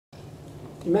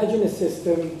Imagine a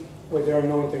system where there are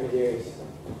no intermediaries.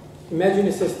 Imagine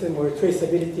a system where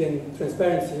traceability and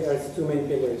transparency are its two main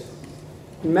pillars.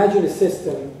 Imagine a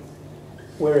system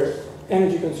where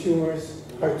energy consumers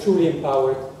are truly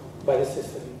empowered by the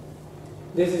system.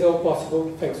 This is all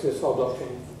possible thanks to the Sol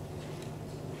blockchain.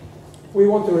 We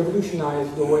want to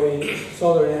revolutionize the way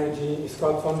solar energy is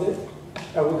crowdfunded,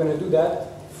 and we're going to do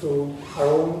that through our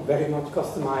own very much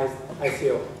customized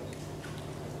ICO.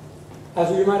 As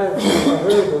you might have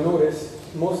heard or noticed,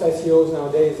 most ICOs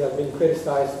nowadays have been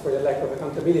criticized for the lack of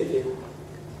accountability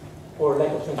or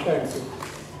lack of transparency,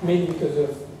 mainly because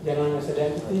of the anonymous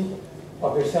identity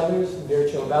of their sellers, their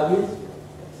virtual value,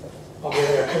 of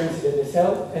their currency that they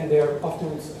sell, and they're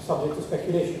often subject to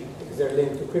speculation because they're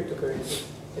linked to cryptocurrencies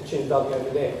that change value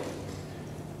every day.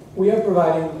 We are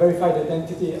providing verified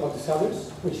identity of the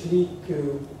sellers, which leads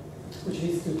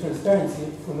to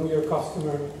transparency for know your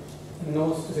customer and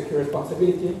knows to secure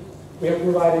responsibility. We are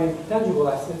providing tangible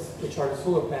assets, which are the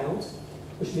solar panels,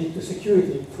 which lead to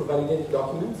security through validated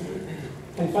documents.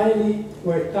 And finally,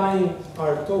 we're tying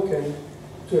our token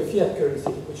to a fiat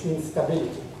currency, which means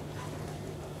stability.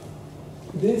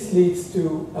 This leads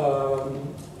to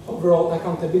overall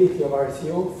accountability of our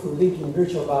ICO through linking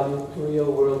virtual value to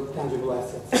real-world tangible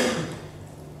assets.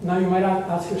 Now you might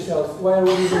ask yourself, why are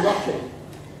we using blockchain?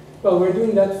 Well, we're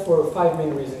doing that for 5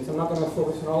 main reasons. I'm not going to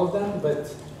focus on all of them,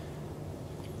 but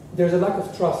there's a lack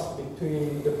of trust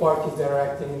between the parties that are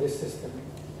acting in this system.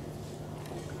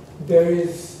 There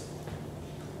is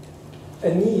a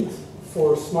need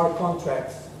for smart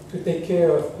contracts to take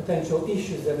care of potential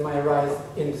issues that might arise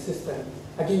in the system.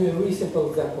 I'll give you a really simple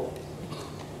example.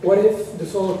 What if the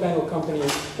solar panel company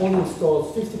only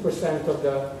installs 50% of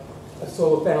the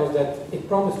solar panels that it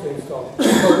promised to install?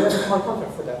 So we have a smart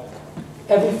contract for that.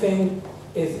 Everything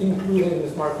is included in the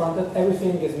smart contract.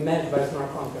 Everything is managed by the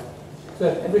smart contract. So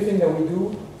that everything that we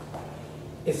do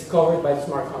is covered by the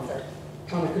smart contract.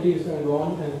 My colleague is going to go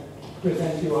on and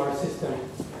present you our system.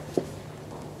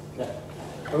 Yeah.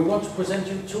 And we want to present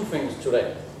you 2 things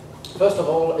today. First of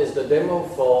all is the demo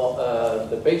for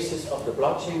the basis of the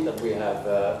blockchain that we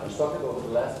have constructed over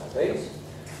the last days,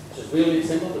 which is really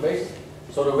simple, the basis.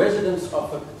 So the residents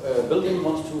of a building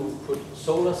wants to put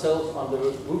solar cells on the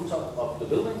rooftop of the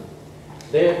building.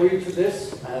 They agree to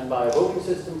this, and by a voting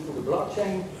system through the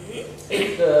blockchain,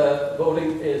 if the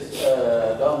voting is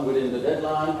done within the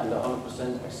deadline and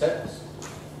 100% accepts,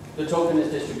 the token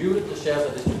is distributed, the shares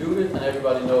are distributed, and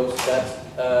everybody knows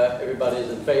that everybody is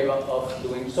in favor of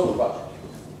doing solar projects.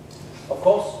 Of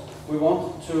course, we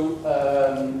want to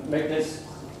make this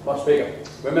much bigger.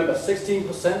 Remember,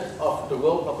 16% of the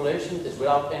world population is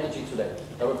without energy today.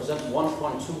 That represents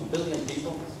 1.2 billion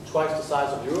people, twice the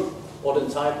size of Europe, or the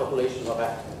entire population of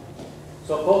Africa.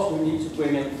 So of course, we need to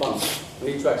bring in funds.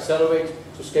 We need to accelerate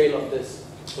to scale up this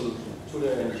solution to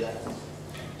the energy access.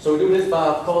 So we do this by,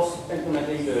 of course,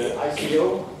 implementing the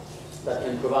ICO that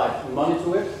can provide money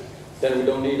to it. Then we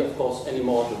don't need, of course, any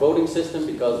more of the voting system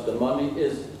because the money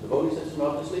is the voting system,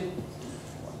 obviously.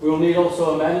 We will need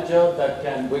also a manager that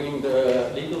can bring in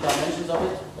the legal dimensions of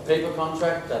it, a paper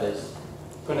contract that is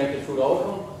connected through the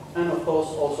Oracle. And of course,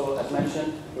 also, as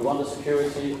mentioned, we want the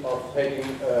security of pegging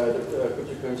the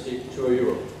cryptocurrency to a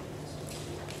euro.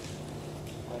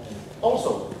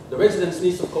 Also, the residents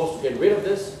need, of course, to get rid of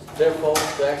this. Therefore,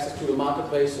 the access to the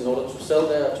marketplace in order to sell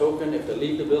their token if they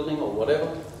leave the building or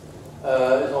whatever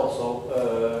is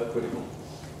also critical.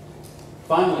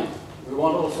 Finally, we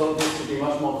want also this to be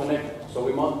much more connected. So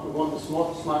we want the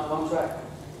smart contract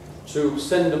to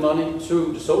send the money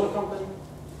to the solar company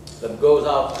that goes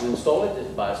out and install it. It's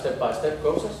by a step-by-step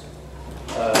process.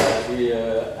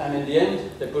 And in the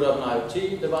end, they put up an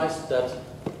IoT device that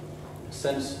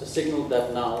sends a signal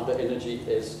that now the energy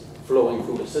is flowing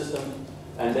through the system,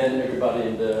 and then everybody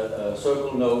in the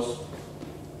circle knows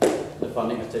the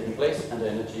funding has taken place and the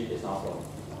energy is now flowing.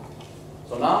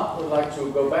 So now we'd like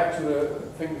to go back to the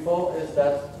thing before, is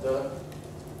that the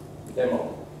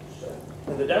demo.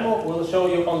 In the demo, we'll show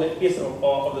you only a piece of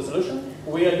the solution.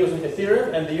 We are using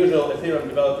Ethereum and the usual Ethereum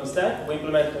development stack. We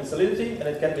implement in Solidity, and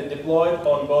it can be deployed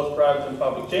on both private and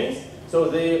public chains. So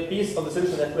the piece of the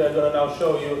solution that we are going to now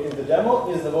show you in the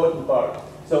demo is the voting part.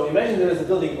 So imagine there is a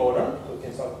building owner. We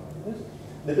can start with this.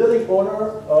 The building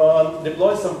owner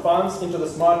deploys some funds into the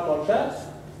smart contract,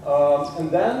 and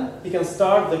then he can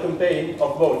start the campaign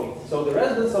of voting. So the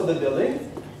residents of the building,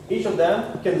 each of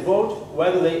them can vote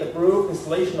whether they approve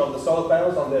installation of the solar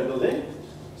panels on their building.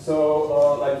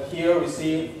 So like here we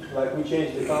see, like we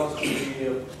change the counts to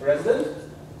the resident.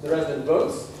 The resident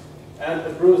votes and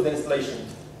approves the installation.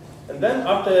 And then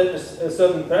after a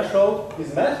certain threshold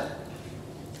is met,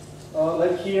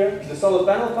 like here, the solar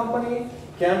panel company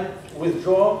can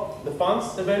withdraw the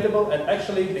funds available and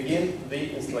actually begin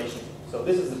the installation. So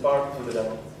this is the part in the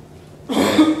demo.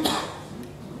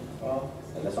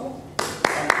 And that's all.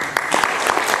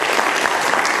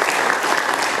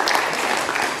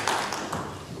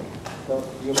 So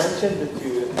you mentioned that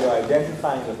you're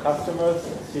identifying your customers,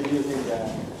 still using,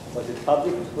 was it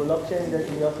public blockchain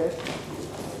in your case?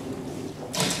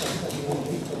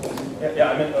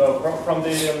 Yeah, I mean, from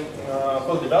the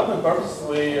for development purpose,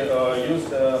 we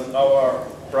used our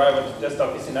private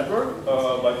desktop PC network,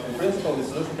 but in principle, the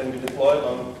solution can be deployed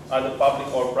on either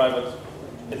public or private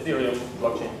Ethereum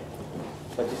blockchain.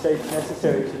 But you say it's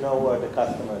necessary to know who are the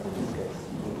customers in this case.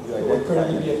 You It would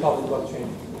currently be a public blockchain.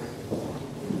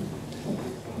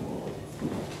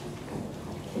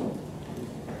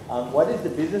 What is the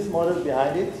business model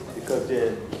behind it? Because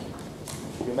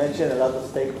you mentioned a lot of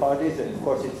stake parties, and of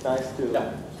course it's nice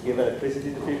to give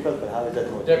electricity to people, but how is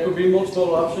that working? There could be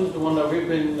multiple options. The one that we've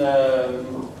been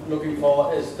looking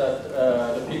for is that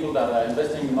the people that are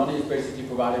investing money is basically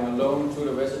providing a loan to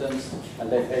the residents, and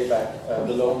they pay back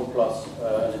the loan plus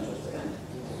an interest rate.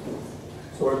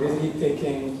 So we're basically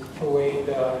taking away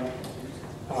the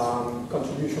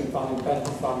contribution fund and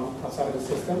pension fund outside of the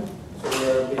system. So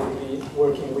we're basically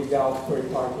working without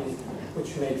third parties,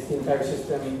 which makes the entire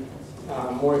system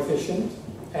more efficient,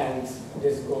 and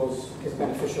this is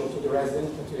beneficial to the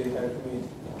residents and to the entire community.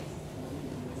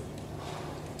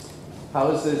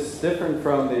 How is this different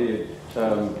from the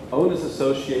owners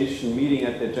association meeting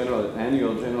at the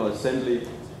annual general assembly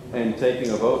and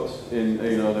taking a vote in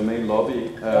the main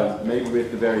lobby, maybe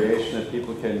with the variation that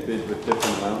people can bid with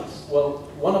different amounts? Well,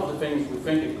 one of the things we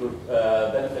think it could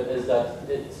benefit is that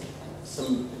it's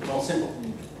more simple,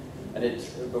 and it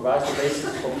provides the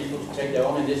basis for people to take their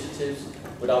own initiatives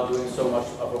without doing so much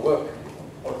of the work.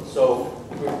 So,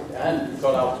 and we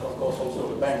got out, of course, also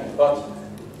the bank. But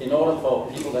in order for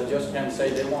people that just can say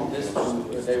they want this,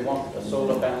 they want a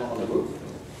solar panel on the roof,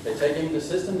 they take in the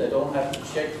system. They don't have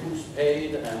to check who's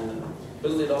paid and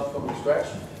build it up from scratch.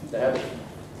 They have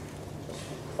a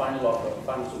final offer, a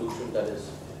final solution that is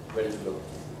ready to go.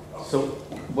 So,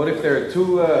 what if there are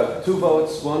two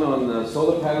votes, one on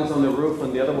solar panels on the roof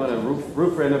and the other one on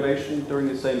roof renovation during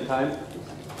the same time,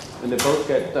 and they both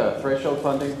get threshold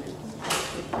funding?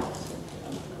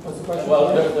 What's the question?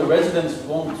 Well, the residents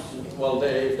won't. Well,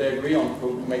 if they agree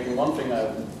on making one thing,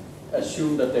 I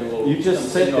assume that they will. You just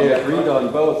said they agreed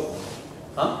on both.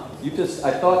 Huh?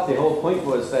 I thought the whole point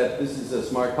was that this is a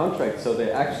smart contract, so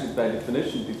they actually, by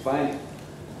definition, defined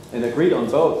and agreed on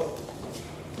both.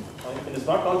 In the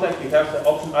smart contract, you have the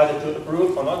option either to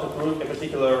approve or not approve a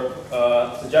particular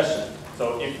suggestion.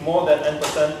 So if more than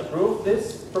N% approve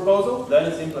this proposal, then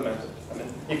it's implemented. I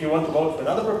mean, if you want to vote for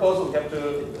another proposal, you have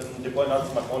to deploy another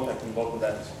smart contract in both of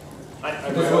that.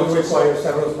 This will require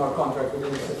several smart contracts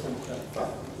within the system.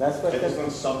 Last I question. just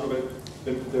want to supplement.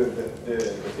 The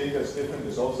thing that's different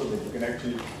is also that you can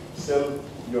actually sell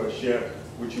your share,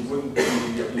 which you wouldn't do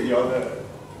in the other.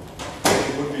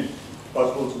 It would be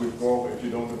possible to withdraw if you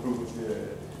don't approve of the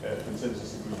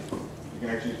consensus agreement. You can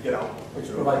actually get out. Which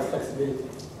provides flexibility.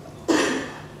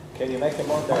 Can you make a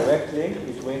more direct link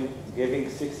between giving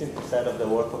 16% of the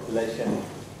world population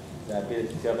the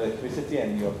ability to have electricity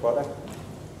and your product?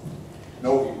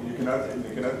 No, you cannot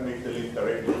make the link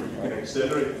directly. You can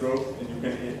accelerate growth, and you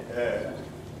can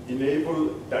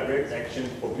enable direct action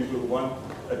for people who want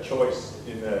a choice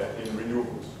in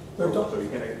renewables. So you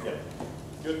can,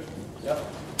 good. Yeah.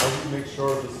 How do you make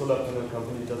sure the solar panel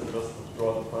company doesn't just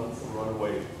withdraw the funds and run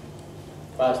away?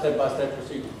 By step-by-step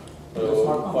procedure.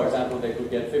 So, for example, they could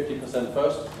get 50%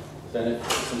 first, then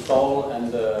it's installed,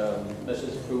 and this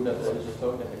is approved at the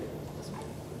register.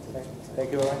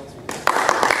 Thank you very much.